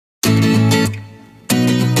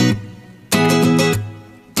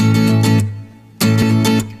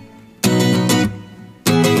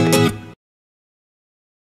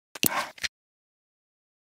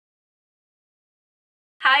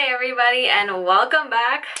Hi everybody and welcome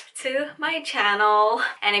back to my channel.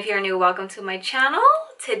 And if you're new, welcome to my channel.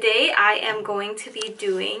 Today I am going to be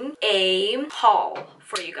doing a haul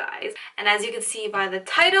for you guys. And as you can see by the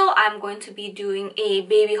title, I'm going to be doing a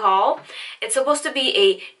baby haul. It's supposed to be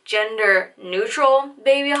a gender neutral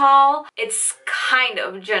baby haul. It's kind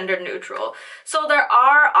of gender neutral. So there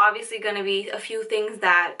are obviously going to be a few things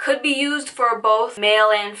that could be used for both male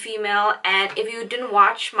and female. And if you didn't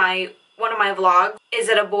watch one of my vlogs, is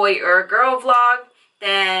it a boy or a girl vlog,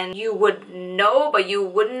 then you would know, but you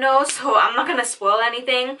wouldn't know, so I'm not gonna spoil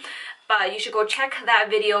anything, but you should go check that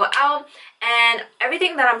video out. And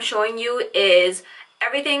everything that I'm showing you is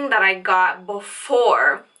everything that I got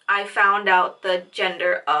before I found out the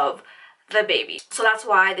gender of the baby. So that's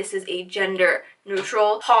why this is a gender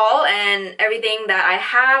neutral haul, and everything that I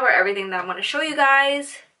have or everything that I'm going to show you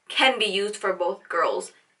guys can be used for both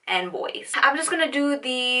girls and boys. I'm just gonna do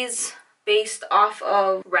these based off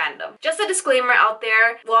of random. Just a disclaimer out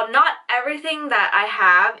there, well, not everything that I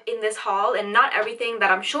have in this haul and not everything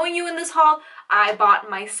that I'm showing you in this haul I bought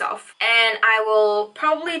myself, and I will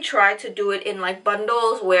probably try to do it in like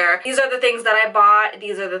bundles where these are the things that I bought,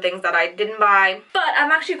 these are the things that I didn't buy. But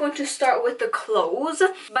I'm actually going to start with the clothes.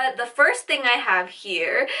 But the first thing I have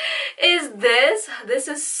here is this. This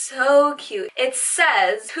is so cute. It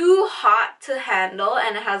says too hot to handle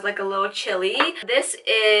and it has like a little chilly. This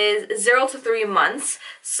is 0 to 3 months,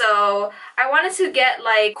 so I wanted to get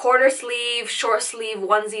like quarter sleeve, short sleeve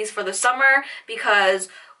onesies for the summer because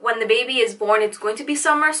when the baby is born, it's going to be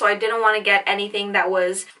summer, so I didn't want to get anything that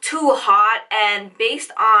was too hot, and based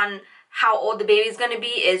on how old the baby is going to be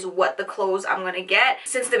is what the clothes I'm going to get.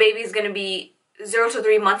 Since the baby is going to be 0 to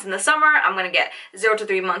 3 months in the summer, I'm going to get 0 to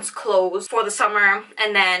 3 months clothes for the summer,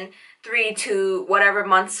 and then 3 to whatever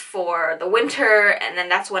months for the winter, and then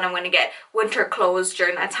that's when I'm going to get winter clothes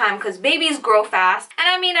during that time, because babies grow fast. And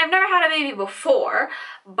I mean, I've never had a baby before,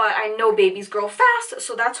 but I know babies grow fast,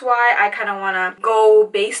 so that's why I kind of want to go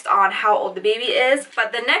based on how old the baby is.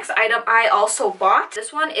 But the next item I also bought,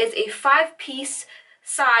 this one is a 5-piece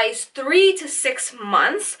size 3 to 6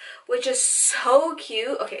 months, which is so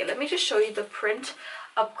cute. Okay, let me just show you the print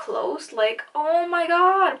up close. Like, oh my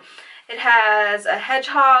god. It has a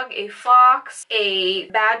hedgehog, a fox, a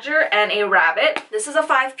badger, and a rabbit. This is a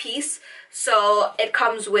 5-piece, so it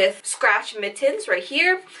comes with scratch mittens right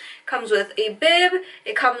here. Comes with a bib.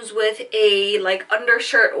 It comes with a like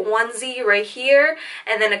undershirt onesie right here,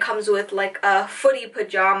 and then it comes with like a footy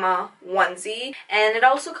pajama onesie, and it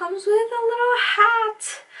also comes with a little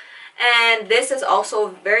hat. And this is also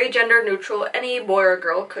very gender neutral. Any boy or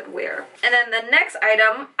girl could wear. And then the next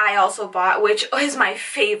item I also bought, which is my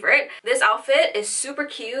favorite. This outfit is super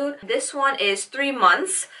cute. This one is 3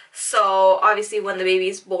 months. So obviously when the baby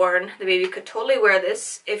is born, the baby could totally wear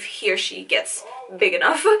this if he or she gets big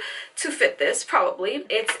enough to fit this, probably.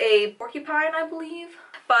 It's a porcupine, I believe.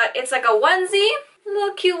 But it's like a onesie, a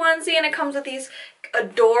little cute onesie, and it comes with these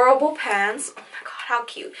adorable pants. Oh my god, how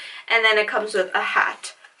cute. And then it comes with a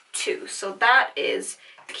hat too, so that is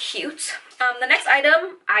cute. The next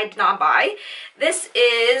item I did not buy. This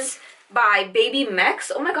is by Baby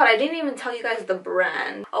Mex. Oh my god, I didn't even tell you guys the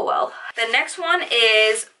brand. Oh well. The next one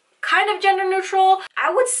is kind of gender neutral.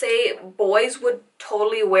 I would say boys would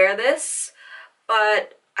totally wear this,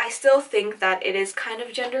 but I still think that it is kind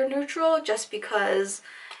of gender neutral just because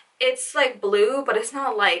it's like blue, but it's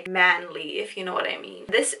not like manly, if you know what I mean.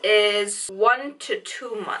 This is 1 to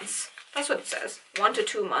 2 months. That's what it says, 1 to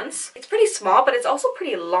 2 months. It's pretty small, but it's also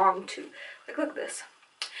pretty long too. Like, look at this.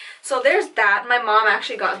 So there's that. My mom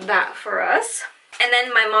actually got that for us. And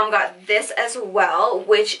then my mom got this as well,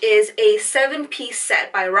 which is a 7-piece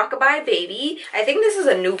set by Rockabye Baby. I think this is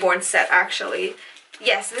a newborn set actually.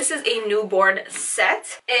 Yes, this is a newborn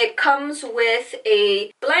set. It comes with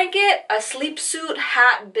a blanket, a sleep suit,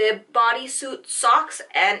 hat, bib, bodysuit, socks,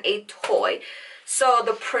 and a toy. So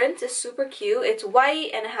the print is super cute. It's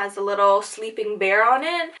white and it has a little sleeping bear on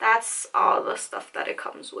it. That's all the stuff that it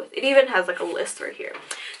comes with. It even has like a list right here.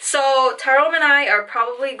 So Tyrone and I are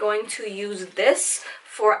probably going to use this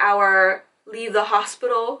for our leave the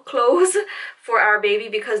hospital clothes for our baby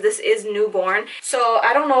because this is newborn. So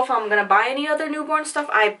I don't know if I'm gonna buy any other newborn stuff.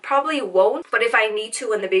 I probably won't, but if I need to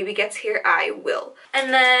when the baby gets here, I will.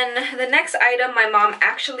 And then the next item my mom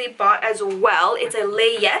actually bought as well, it's a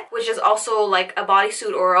layette, which is also like a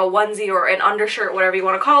bodysuit or a onesie or an undershirt, whatever you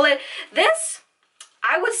want to call it. This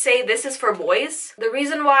I would say this is for boys. The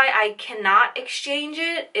reason why I cannot exchange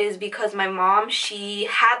it is because my mom, she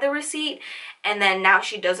had the receipt and then now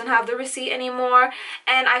she doesn't have the receipt anymore.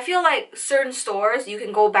 And I feel like certain stores, you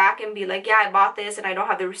can go back and be like, yeah, I bought this and I don't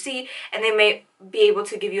have the receipt, and they may be able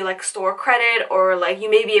to give you like store credit, or like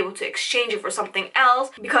you may be able to exchange it for something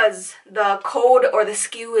else because the code or the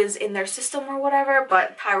SKU is in their system or whatever.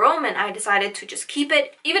 But TYROME and I decided to just keep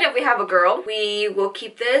it. Even if we have a girl, we will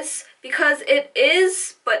keep this because it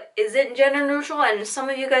is but isn't gender neutral. And some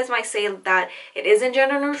of you guys might say that it isn't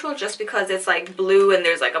gender neutral just because it's like blue and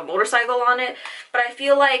there's like a motorcycle on it, but I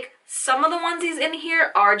feel like some of the onesies in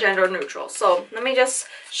here are gender neutral. So let me just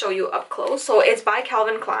show you up close. So it's by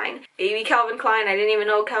Calvin Klein, baby Calvin Klein. I didn't even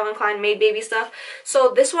know Calvin Klein made baby stuff.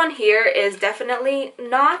 So this one here is definitely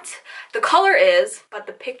not, the color is, but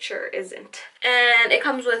the picture isn't. And it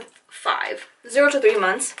comes with 0 to 3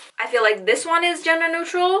 months. I feel like this one is gender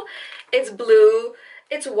neutral. It's blue,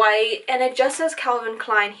 it's white, and it just says Calvin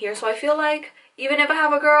Klein here. So I feel like even if I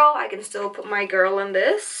have a girl, I can still put my girl in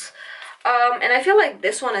this. And I feel like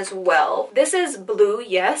this one as well. This is blue,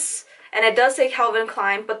 yes, and it does say Calvin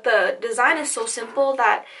Klein, but the design is so simple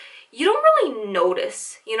that you don't really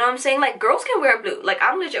notice, you know what I'm saying? Like, girls can wear blue. Like,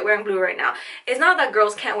 I'm legit wearing blue right now. It's not that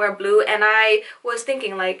girls can't wear blue, and I was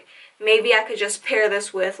thinking like maybe I could just pair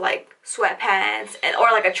this with like sweatpants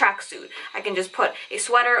or like a tracksuit. I can just put a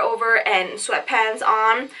sweater over and sweatpants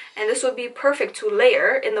on, and this would be perfect to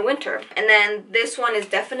layer in the winter. And then this one is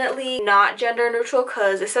definitely not gender neutral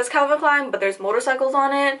because it says Calvin Klein, but there's motorcycles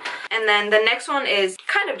on it. And then the next one is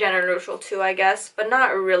kind of gender neutral too, I guess, but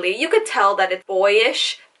not really. You could tell that it's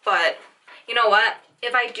boyish, but you know what?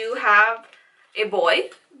 If I do have a boy,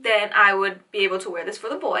 then I would be able to wear this for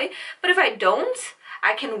the boy. But if I don't,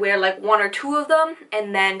 I can wear like 1 or 2 of them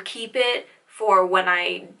and then keep it for when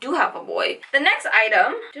I do have a boy. The next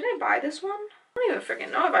item, did I buy this one? I don't even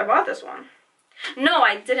freaking know if I bought this one. No,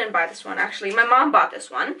 I didn't buy this one actually. My mom bought this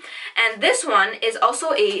one. And this one is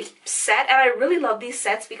also a set, and I really love these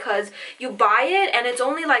sets because you buy it and it's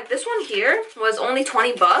only like, this one here was only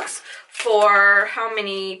 20 bucks for how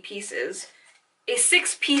many pieces? A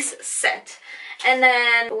 6-piece set. And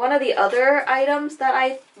then one of the other items that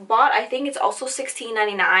I bought, I think it's also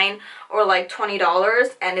 $16.99 or like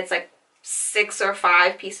 $20, and it's like 6 or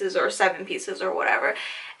 5 pieces or 7 pieces or whatever.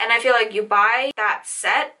 And I feel like you buy that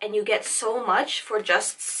set and you get so much for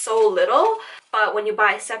just so little, but when you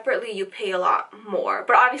buy separately you pay a lot more.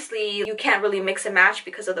 But obviously you can't really mix and match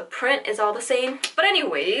because of the print is all the same. But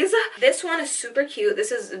anyways, this one is super cute.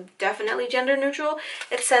 This is definitely gender neutral.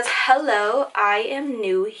 It says, hello, I am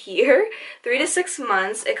new here, 3 to 6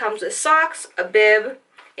 months. It comes with socks, a bib,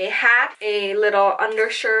 a hat, a little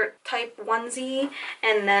undershirt type onesie,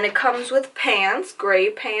 and then it comes with pants, gray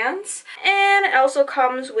pants, and it also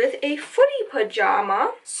comes with a footy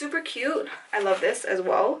pajama. Super cute. I love this as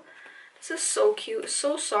well. This is so cute,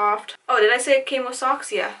 so soft. Oh, did I say it came with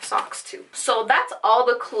socks? Yeah, socks too. So that's all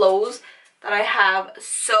the clothes that I have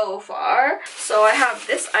so far. So I have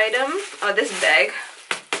this item, this bag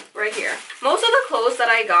right here. Most of the clothes that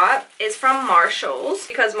I got is from Marshalls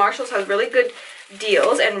because Marshalls has really good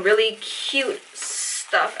deals and really cute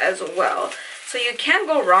stuff as well. So you can't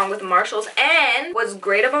go wrong with Marshalls. And what's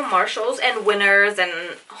great about Marshalls and Winners and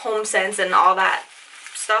HomeSense and all that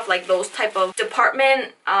stuff, like those type of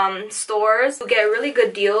department stores, you get really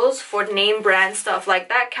good deals for name brand stuff, like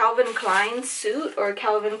that Calvin Klein suit or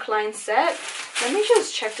Calvin Klein set. Let me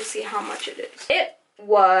just check to see how much it is. It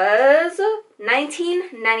was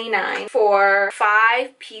 $19.99 for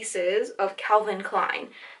 5 pieces of Calvin Klein.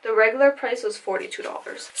 The regular price was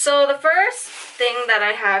 $42. So the first thing that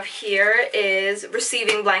I have here is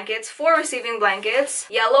receiving blankets. 4 receiving blankets,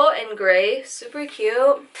 yellow and gray, super cute.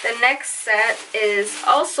 The next set is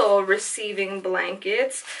also receiving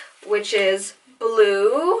blankets, which is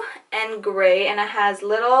blue and gray, and it has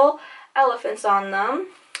little elephants on them.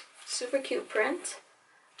 Super cute print.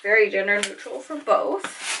 Very gender neutral for both.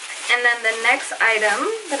 And then the next item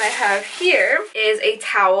that I have here is a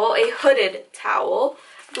towel, a hooded towel.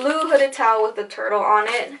 Blue hooded towel with the turtle on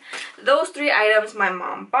it. Those 3 items my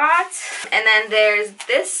mom bought. And then there's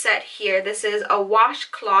this set here. This is a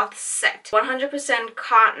washcloth set, 100%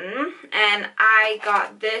 cotton, and I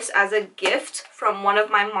got this as a gift from one of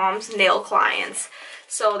my mom's nail clients.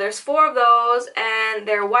 So there's 4 of those, and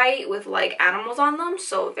they're white with like animals on them,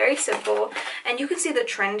 so very simple. And you can see the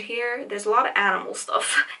trend here. There's a lot of animal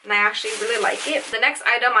stuff, and I actually really like it. The next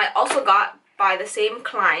item I also got by the same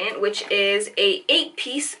client, which is a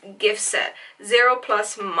 8-piece gift set,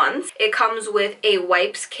 0+ months. It comes with a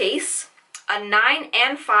wipes case, a 9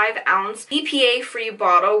 and 5 ounce BPA free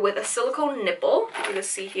bottle with a silicone nipple. You can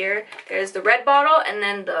see here, there's the red bottle and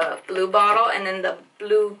then the blue bottle and then the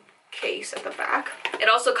blue case at the back. It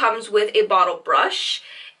also comes with a bottle brush,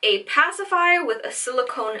 a pacifier with a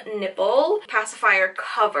silicone nipple, pacifier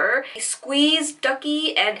cover, a squeeze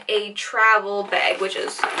ducky, and a travel bag, which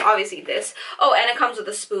is obviously this. Oh, and it comes with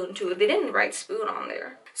a spoon too. They didn't write spoon on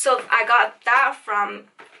there. So I got that from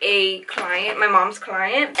a client, my mom's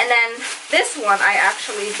client. And then this one I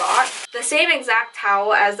actually bought. The same exact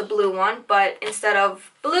towel as the blue one, but instead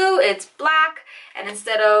of blue, it's black. And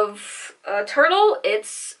instead of a turtle,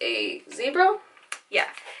 it's a zebra. Yeah,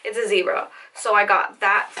 it's a zebra. So I got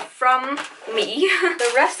that from me.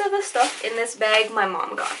 The rest of the stuff in this bag my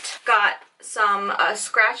mom got. Got some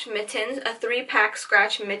scratch mittens, a 3-pack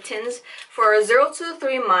scratch mittens for 0 to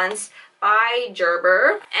 3 months by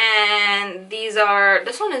Gerber. And these are,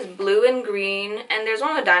 this one is blue and green and there's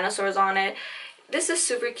one with dinosaurs on it. This is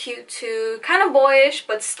super cute too, kind of boyish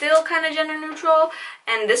but still kind of gender neutral.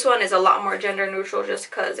 And this one is a lot more gender neutral just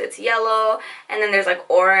because it's yellow, and then there's like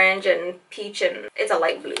orange and peach and it's a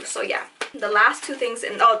light blue. So yeah, the last 3 things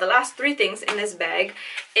in this bag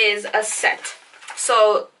is a set.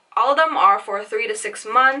 So all of them are for 3 to 6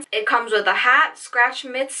 months. It comes with a hat, scratch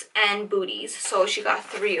mitts, and booties. So she got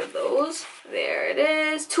 3 of those. There it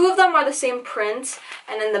is. 2 of them are the same print,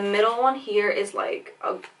 and then the middle one here is like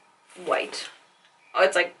a white. Oh,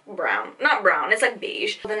 it's like brown. Not brown, it's like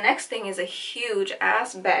beige. The next thing is a huge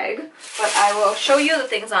ass bag, but I will show you the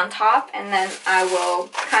things on top and then I will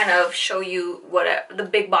kind of show you what the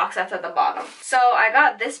big box that's at the bottom. So I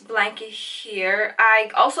got this blanket here. I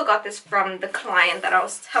also got this from the client that I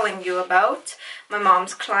was telling you about, my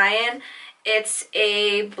mom's client. It's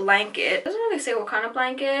a blanket. It doesn't really say what kind of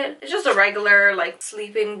blanket. It's just a regular like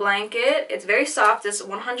sleeping blanket. It's very soft. It's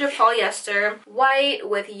 100 polyester, white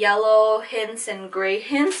with yellow hints and gray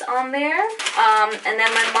hints on there. And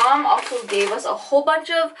then my mom also gave us a whole bunch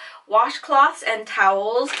of washcloths and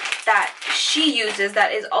towels that she uses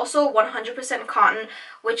that is also 100% cotton,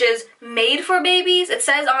 which is made for babies. It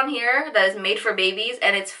says on here that it's made for babies,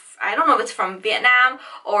 and it's, I don't know if it's from Vietnam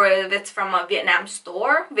or if it's from a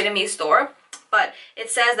Vietnamese store, but it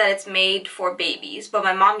says that it's made for babies. But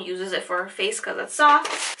my mom uses it for her face because it's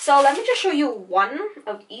soft. So let me just show you one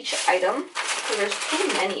of each item because there's too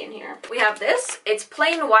many in here. We have this. It's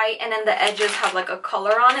plain white and then the edges have like a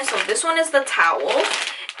color on it. So this one is the towel.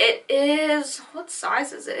 It is, what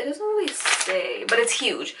size is it? It doesn't really say, but it's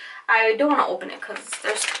huge. I don't want to open it because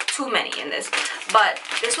there's too many in this. But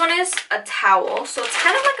this one is a towel. So it's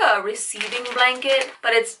kind of like a receiving blanket,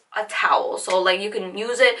 but it's a towel. So like you can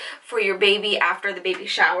use it for your baby after the baby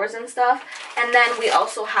showers and stuff. And then we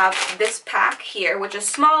also have this pack here, which is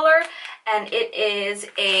smaller, and it is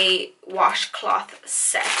a washcloth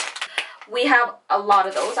set. We have a lot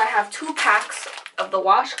of those. I have 2 packs of the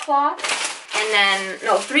washcloth. And then,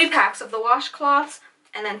 no, 3 packs of the washcloths,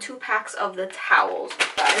 and then 2 packs of the towels.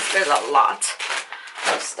 Guys, there's a lot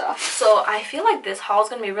of stuff. So I feel like this haul is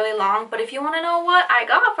going to be really long, but if you want to know what I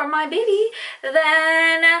got for my baby,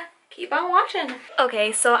 then keep on watching.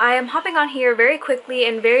 Okay, so I am hopping on here very quickly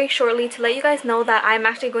and very shortly to let you guys know that I'm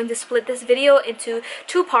actually going to split this video into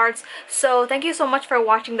 2 parts. So thank you so much for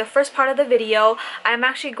watching the first part of the video. I'm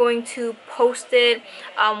actually going to post it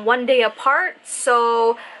 1 day apart.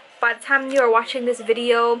 So by the time you are watching this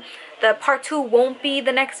video, the part 2 won't be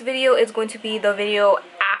the next video. It's going to be the video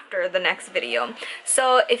after the next video.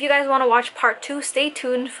 So if you guys want to watch part 2, stay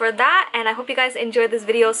tuned for that. And I hope you guys enjoyed this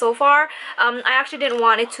video so far. I actually didn't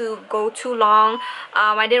want it to go too long.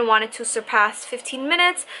 I didn't want it to surpass 15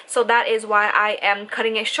 minutes. So that is why I am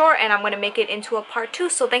cutting it short, and I'm going to make it into a part 2.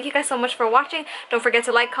 So thank you guys so much for watching. Don't forget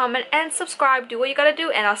to like, comment, and subscribe. Do what you gotta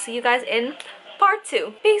do, and I'll see you guys in part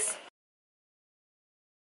 2. Peace.